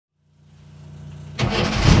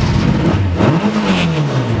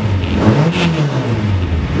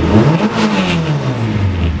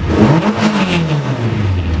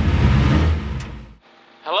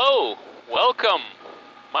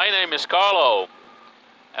name is Carlo,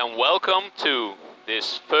 and welcome to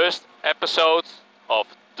this first episode of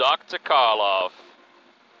DoctorCarLove.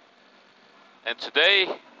 And today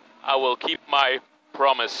I will keep my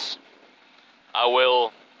promise. I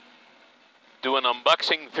will do an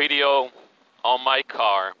unboxing video on my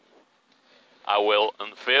car. I will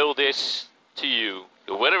unveil this to you.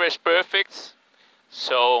 The weather is perfect,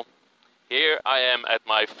 so here I am at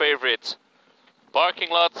my favorite parking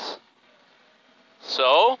lot.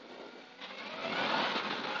 So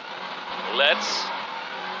let's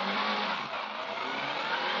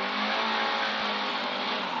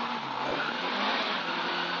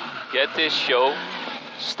get this show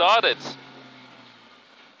started.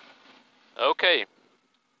 Okay,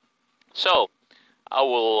 so I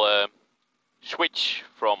will switch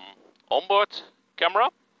from onboard camera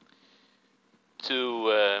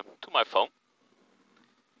to my phone,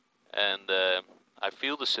 and I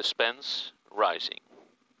feel the suspense rising.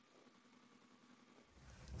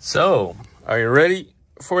 So, are you ready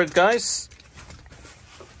for it, guys?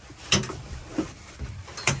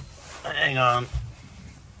 Hang on.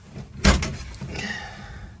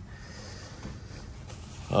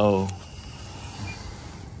 Oh,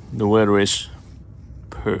 the weather is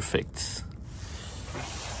perfect.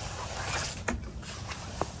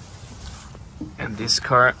 And this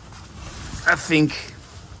car, I think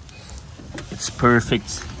it's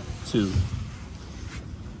perfect too.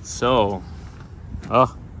 So,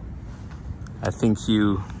 I think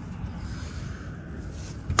you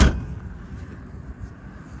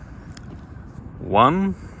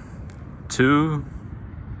one, two.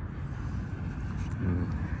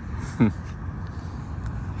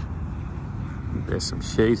 There's some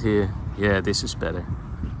shade here. Yeah, this is better.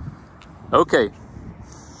 Okay.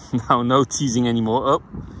 Now no teasing anymore. Oh.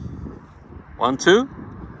 1, 2.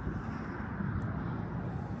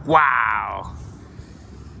 Wow.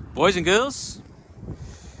 Boys and girls,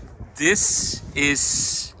 this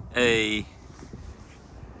is a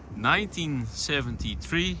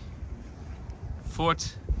 1973 Ford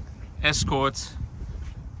Escort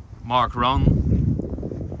Mark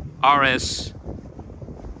I RS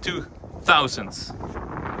 2000.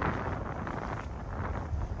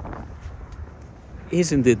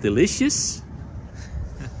 Isn't it delicious?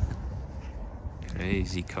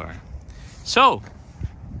 Crazy car. So,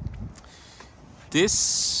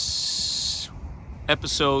 this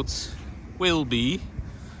episode will be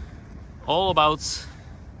all about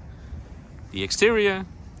the exterior,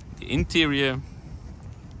 the interior,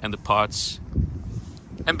 and the parts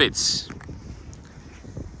and bits.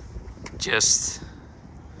 Just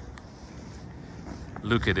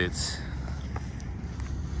look at it.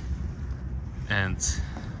 And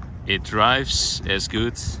it drives as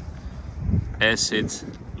good as it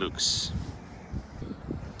looks.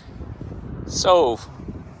 So,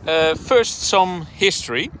 first some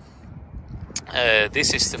history.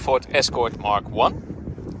 This is the Ford Escort Mark I.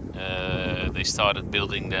 They started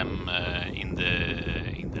building them in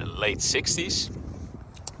the late 60s,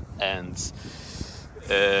 and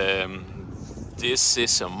this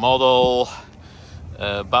is a model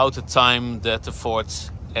about the time that the Ford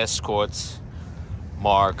Escort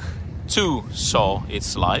Mark II saw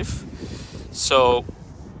its life. So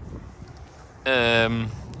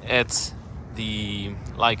at the,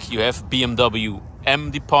 like, you have BMW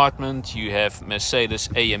M department, you have Mercedes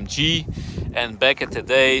AMG, and back at the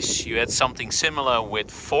days you had something similar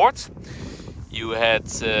with Ford. You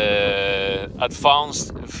had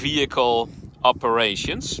advanced vehicle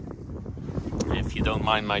operations. If you don't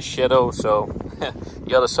mind my shadow, so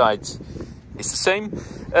the other side is the same.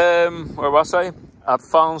 Where was I?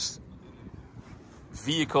 Advanced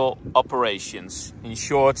vehicle operations, in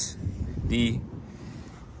short, the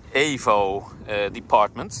AVO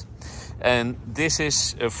department. And this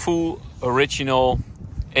is a full original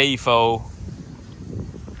AVO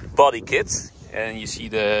body kit, and you see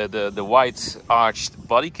the white arched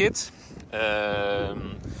body kit,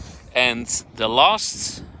 and the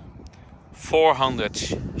last 400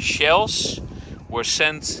 shells were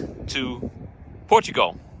sent to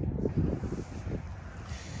Portugal.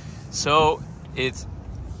 So it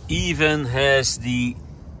even has the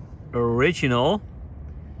original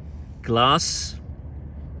glass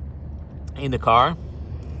in the car.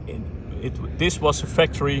 This was a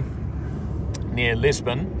factory near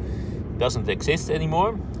Lisbon. Doesn't exist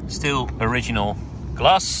anymore. Still original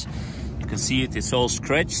glass. You can see it. It's all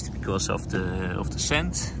scratched because of the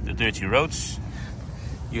sand, the dirty roads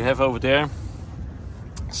you have over there.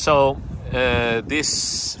 So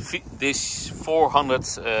this 400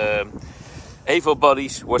 AVO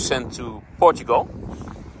bodies were sent to Portugal,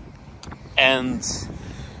 and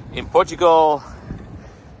in Portugal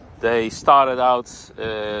they started out,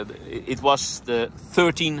 it was the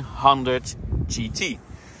 1300 GT.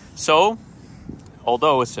 So,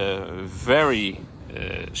 although it's a very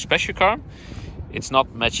special car, it's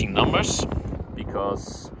not matching numbers,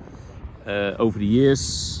 because over the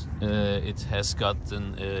years it has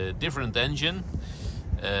gotten a different engine,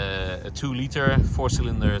 a 2-liter,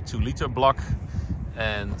 4-cylinder 2-liter block,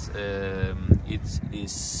 and it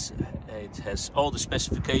has all the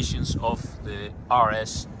specifications of the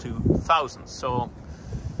RS 2000. So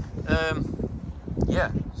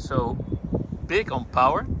yeah, so big on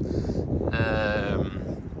power.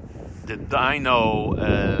 The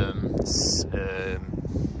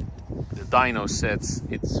dyno said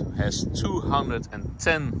it has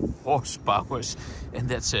 210 horsepower, and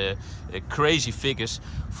that's a crazy figures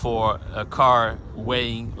for a car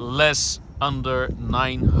weighing under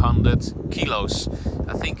 900 kilos.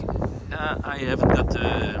 I think I haven't got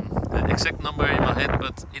the exact number in my head,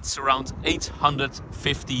 but it's around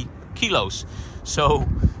 850 kilos. So,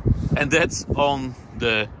 and that's on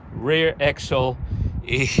the rear axle.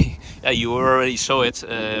 You already saw it,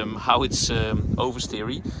 how it's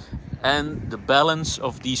oversteery, and the balance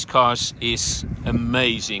of these cars is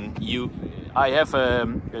amazing. I have a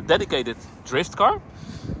dedicated drift car,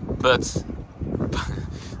 but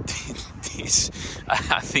this,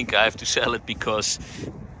 I think I have to sell it, because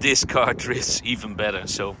this car drifts even better.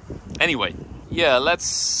 So anyway, yeah, let's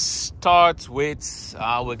start with,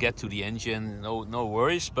 I will get to the engine, no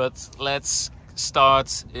worries, but let's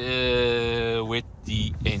start with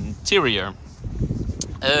the interior.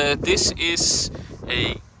 This is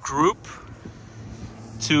a Group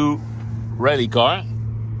 2 rally car,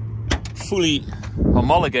 fully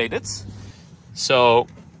homologated, so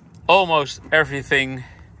almost everything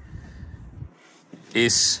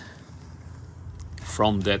is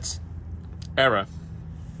from that era.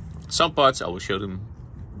 Some parts I will show them.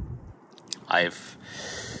 I have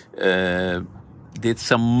did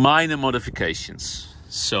some minor modifications,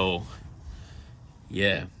 so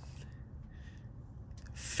yeah,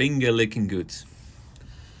 finger licking good.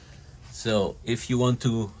 So if you want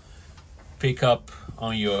to pick up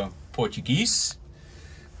on your Portuguese,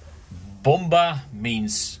 bomba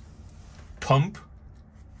means pump.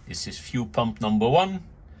 This is fuel pump number 1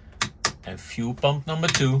 and fuel pump number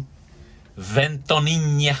 2.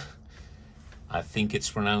 Ventoinha, I think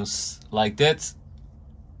it's pronounced like that,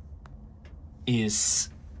 is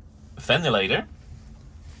ventilator.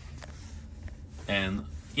 And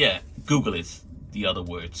yeah, Google it, the other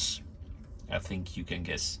words, I think you can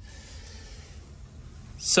guess.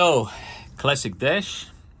 So, classic dash,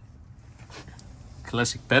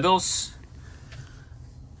 classic pedals,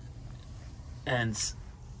 and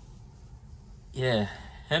yeah,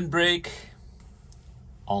 handbrake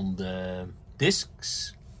on the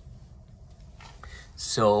discs.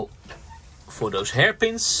 So for those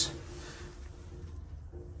hairpins,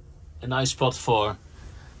 a nice spot for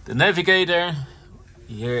the navigator.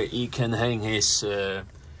 Here he can hang his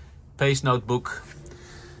pace notebook,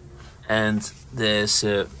 and there's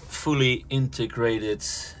a fully integrated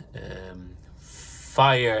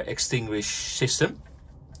fire extinguish system.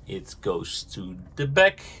 It goes to the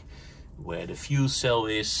back where the fuel cell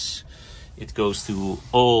is. It goes to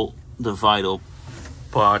all the vital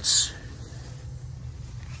parts.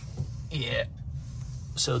 Yeah,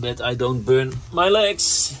 so that I don't burn my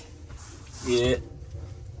legs. Yeah,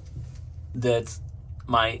 that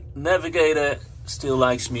my navigator still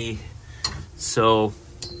likes me. So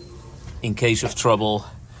in case of trouble,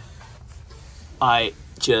 I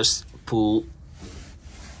just pull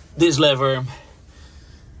this lever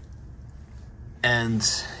and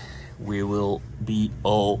we will be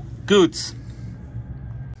all good.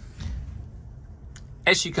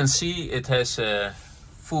 As you can see, it has a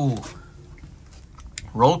full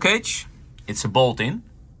roll cage. It's a bolt-in.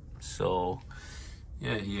 So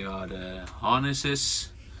yeah, here are the harnesses.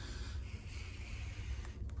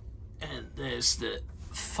 And there's the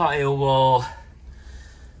firewall.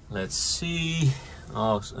 Let's see.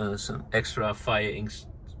 Oh, some extra fire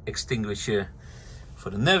extinguisher for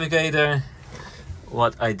the navigator.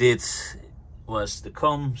 What I did was the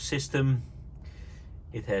comm system.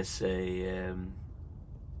 It has a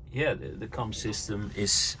yeah, the comm system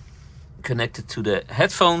is connected to the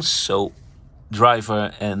headphones, so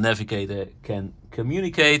driver and navigator can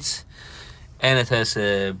communicate, and it has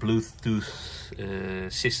a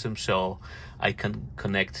Bluetooth system, so I can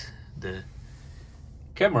connect the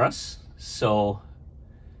cameras. So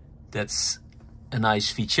that's a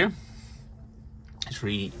nice feature. It's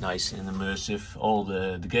really nice and immersive. All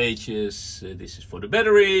the gauges. This is for the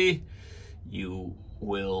battery. You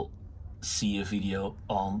will see a video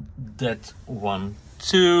on that one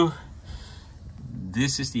too.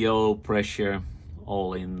 This is the oil pressure,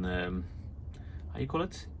 all in how you call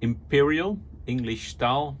it, Imperial English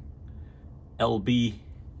style, LB.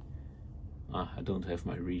 I don't have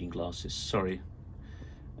my reading glasses, sorry.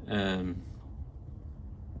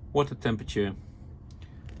 Water temperature,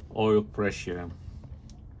 oil pressure,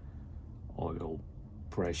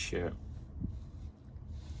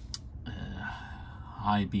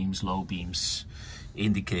 high beams, low beams,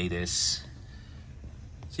 indicators,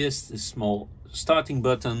 just a small starting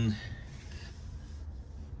button,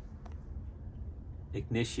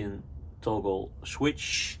 ignition toggle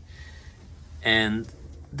switch, and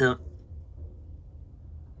the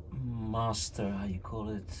master, how you call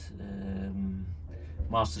it,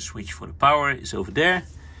 master switch for the power is over there.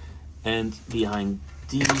 And behind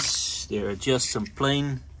these there are just some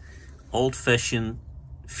plain old-fashioned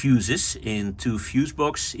fuses in 2 fuse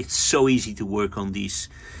box. It's so easy to work on these,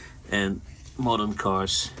 and modern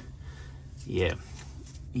cars, yeah,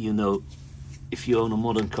 you know, if you own a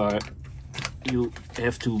modern car you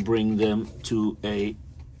have to bring them to a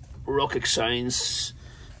rocket scientist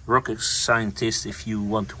if you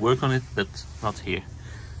want to work on it, but not here.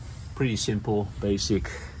 Pretty simple, basic.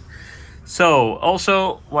 So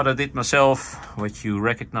also what I did myself, what you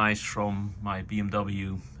recognize from my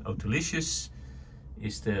BMW Autolicious,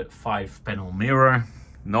 is the 5-panel mirror.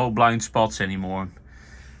 No blind spots anymore.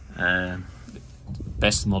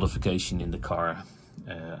 Best modification in the car.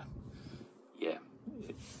 Yeah,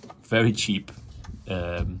 very cheap.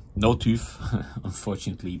 No tooth,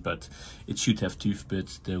 unfortunately, but it should have tooth,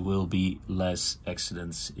 but there will be less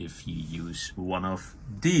accidents if you use one of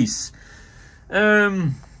these.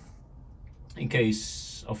 In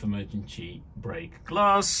case of emergency brake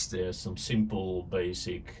glass, there's some simple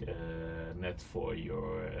basic net for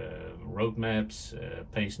your road maps,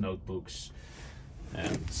 pace notebooks,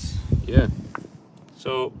 and yeah,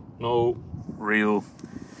 so no real,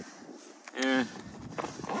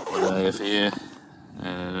 what do I have here?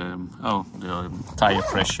 Oh, the tire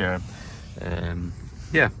pressure,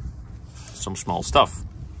 yeah, some small stuff.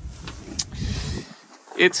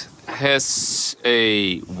 It has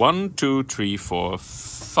a 1, 2, 3, 4,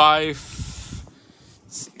 5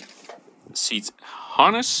 seat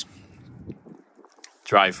harness,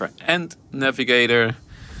 driver and navigator,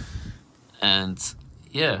 and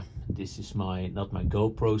yeah, this is not my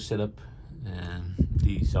GoPro setup, and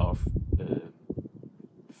these are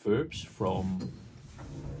verbs from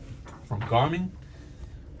Garmin.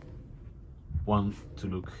 One to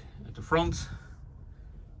look at the front,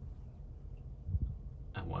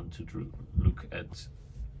 and one to look at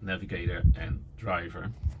navigator and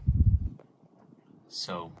driver.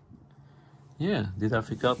 So yeah, did I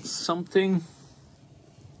forget something?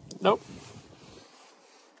 Nope.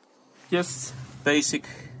 Just basic,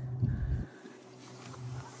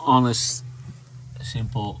 honest,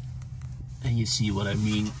 simple, and you see what I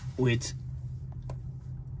mean with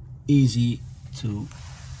easy to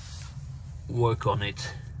work on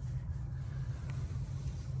it.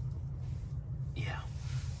 Yeah.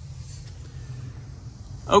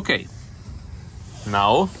 Okay.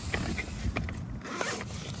 Now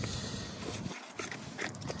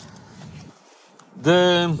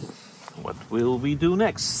what will we do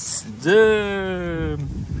next? The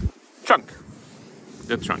trunk.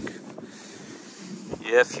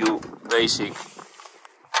 You have your basic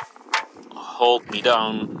hold me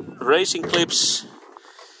down racing clips,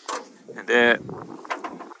 and there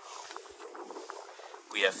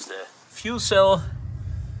we have the fuel cell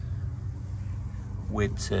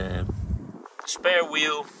with spare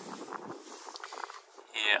wheel.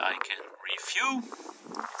 Here I can refuel.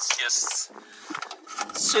 It's just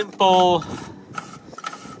simple.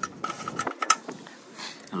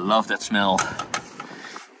 I love that smell.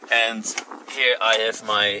 And here I have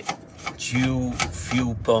my dual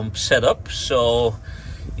fuel pump setup, so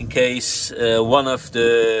in case one of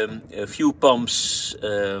the fuel pumps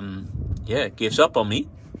gives up on me,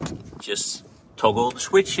 just toggle the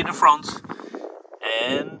switch in the front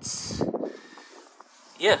and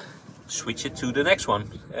yeah, switch it to the next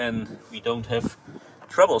one, and we don't have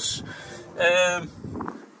troubles.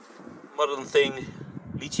 Modern thing,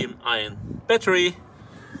 lithium ion battery,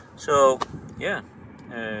 so yeah,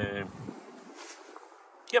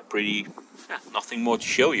 pretty, nothing more to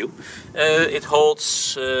show you. It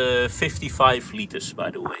holds 55 liters,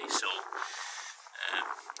 by the way, so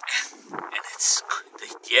and it's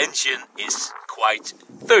the engine is quite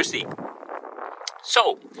thirsty.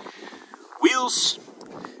 So wheels,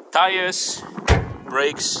 tires,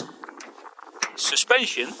 brakes,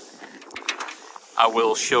 suspension. I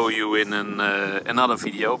will show you in another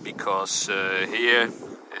video, because here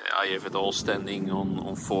I have it all standing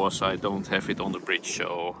on force. I don't have it on the bridge,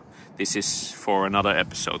 so this is for another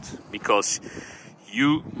episode, because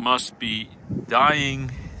you must be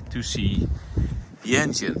dying to see the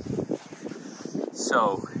engine.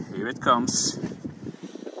 So here it comes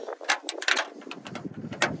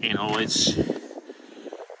in all its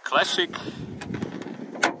classic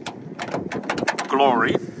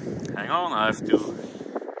glory. Hang on, I have to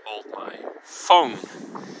hold my phone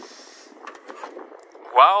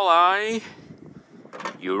while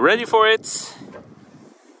you ready for it?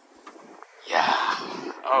 Yeah.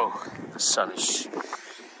 Oh, the sun is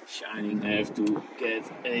shining. I have to get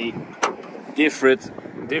a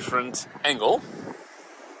different angle.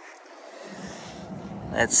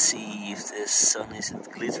 Let's see if the sun isn't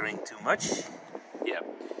glittering too much. Yeah.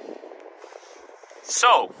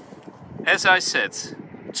 So, as I said,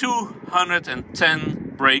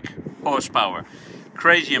 210 brake horsepower.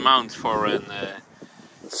 Crazy amount for a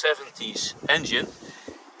 70s engine.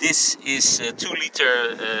 This is a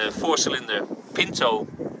 2-liter 4-cylinder Pinto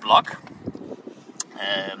block.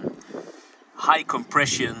 High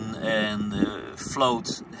compression and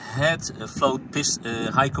float head,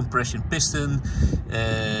 high compression piston,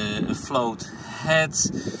 a float head,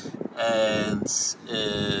 and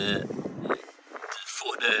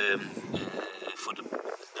for the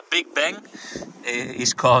big bang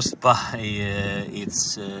is caused by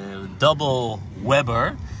its double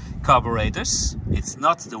Weber carburetors. It's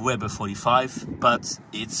not the Weber 45, but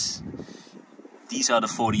these are the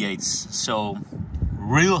 48s. So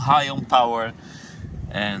real high on power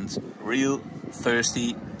and real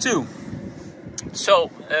thirsty too. So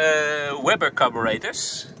Weber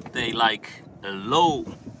carburetors, they like a low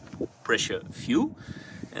pressure fuel,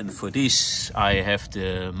 and for this I have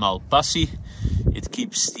the Malpassi. It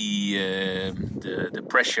keeps the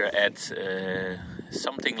pressure at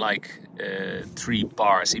something like 3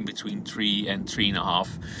 bars, in between 3 and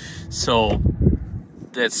 3.5. So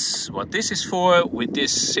that's what this is for. With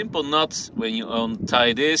this simple nut, when you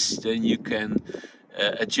untie this, then you can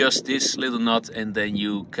adjust this little nut, and then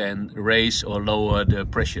you can raise or lower the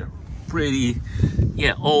pressure. Pretty,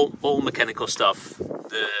 yeah, all mechanical stuff.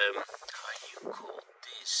 The how you call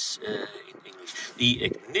this in English? The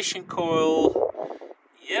ignition coil.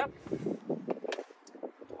 Yep.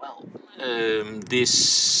 Well,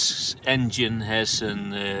 this engine has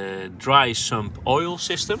a dry sump oil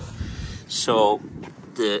system. So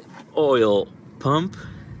the oil pump,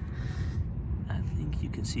 I think you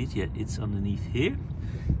can see it, yeah, it's underneath here.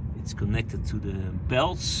 It's connected to the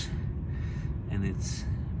belts, and it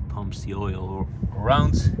pumps the oil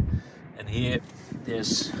around. And here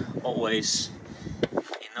there's always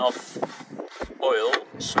enough oil,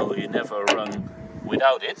 so you never run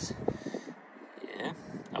without it. Yeah,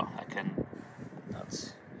 no, I cannot. Yeah,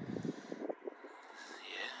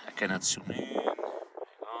 I cannot zoom in.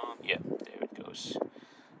 Yeah, there it goes.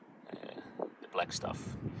 The black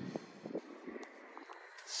stuff.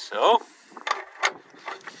 So,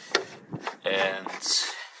 and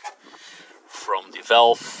from the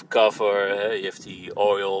valve cover, you have the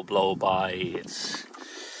oil blow by.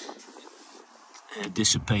 It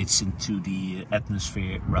dissipates into the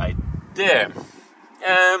atmosphere right there.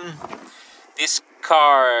 This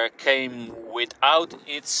car came without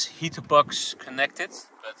its heater box connected,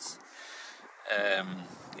 but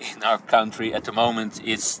in our country at the moment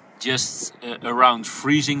it's just around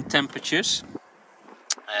freezing temperatures.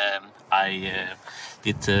 I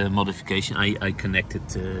did the modification. I connected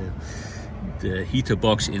the heater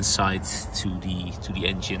box inside to the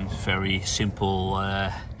engine. Very simple,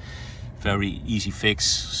 very easy fix.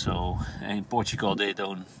 So in Portugal they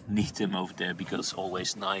don't need them over there, because it's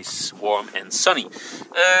always nice, warm and sunny.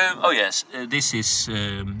 Oh yes, this is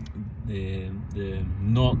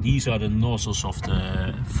these are the nozzles of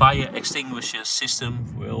the fire extinguisher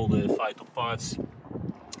system, where all the vital parts,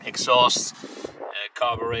 exhaust,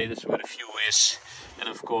 carburetors, where the fuel is, and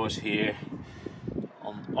of course here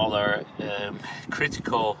on other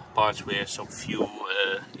critical parts where some fuel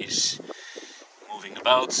is moving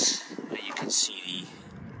about. You can see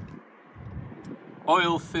the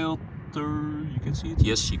oil filter. You can see it.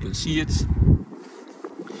 Yes, you can see it.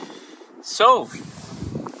 So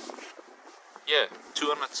yeah,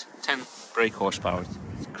 210 brake horsepower.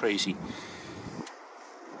 It's crazy.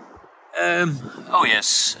 Oh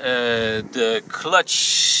yes, the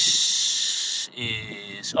clutch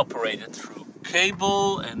is operated through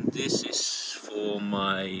cable, and this is for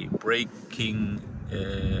my braking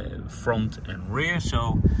front and rear.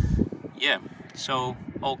 So yeah, so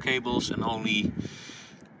all cables, and only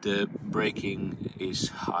the braking is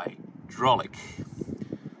hydraulic. hydraulic.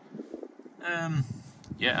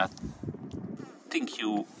 Yeah, I think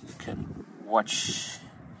you can watch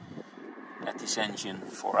at this engine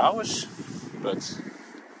for hours, but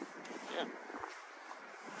yeah,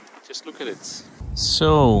 just look at it.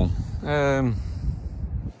 So, yeah,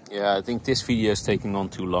 I think this video is taking on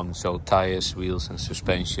too long, so tires, wheels and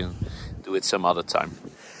suspension, do it some other time.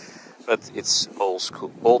 But it's old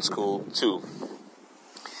school too.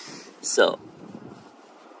 So,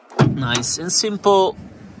 nice and simple.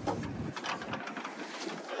 And,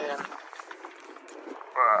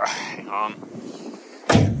 hang on.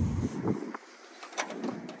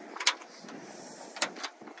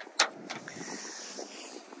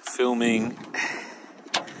 Filming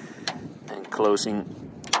and closing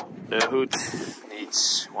the hood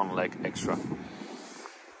needs one leg extra.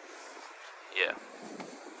 Yeah.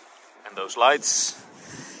 And those lights,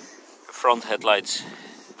 the front headlights,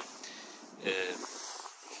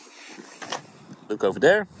 look over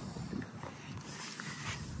there.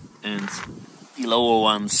 And the lower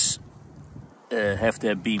ones have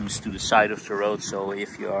their beams to the side of the road, so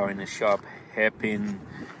if you are in a sharp hairpin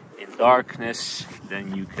in darkness,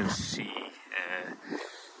 then you can see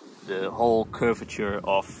the whole curvature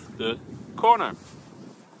of the corner.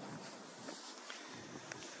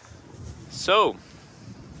 So,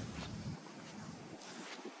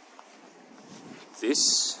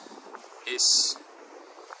 this is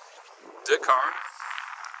the car,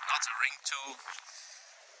 not a ring tool.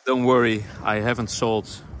 Don't worry, I haven't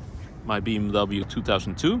sold my BMW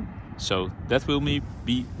 2002, so that will be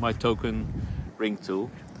my token ring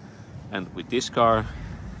tool. And with this car,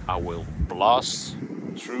 I will blast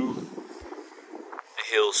through the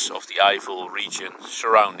hills of the Eifel region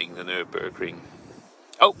surrounding the Nürburgring.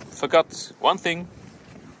 Oh, forgot one thing.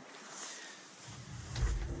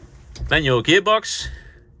 Manual gearbox,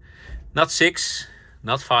 not 6,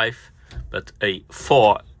 not 5, but a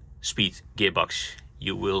 4-speed gearbox.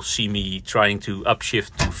 You will see me trying to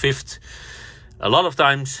upshift to 5th a lot of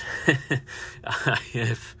times. I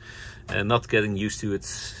have not getting used to it,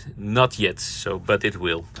 not yet, so but it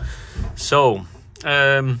will. So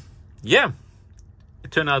yeah,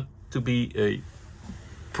 it turned out to be a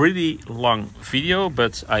pretty long video,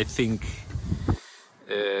 but I think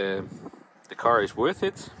the car is worth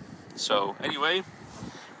it. So anyway,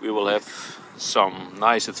 we will have some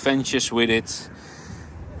nice adventures with it,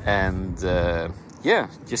 and yeah,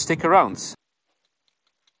 just stick around.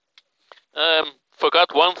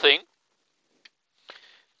 Forgot one thing.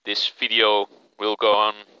 This video will go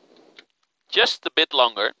on just a bit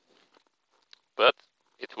longer, but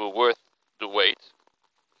it will worth the wait.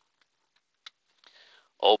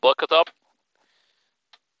 All bucket up.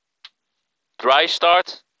 Dry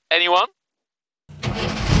start, anyone?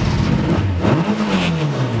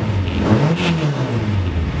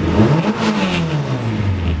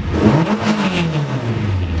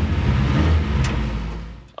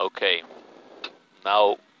 Okay,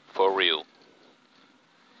 now for real.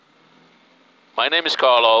 My name is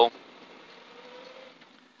Carlo.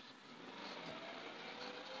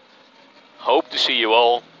 Hope to see you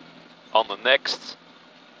all on the next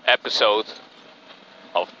episode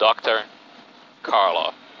of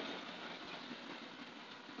DoctorCarLove.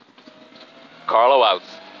 Carlo out.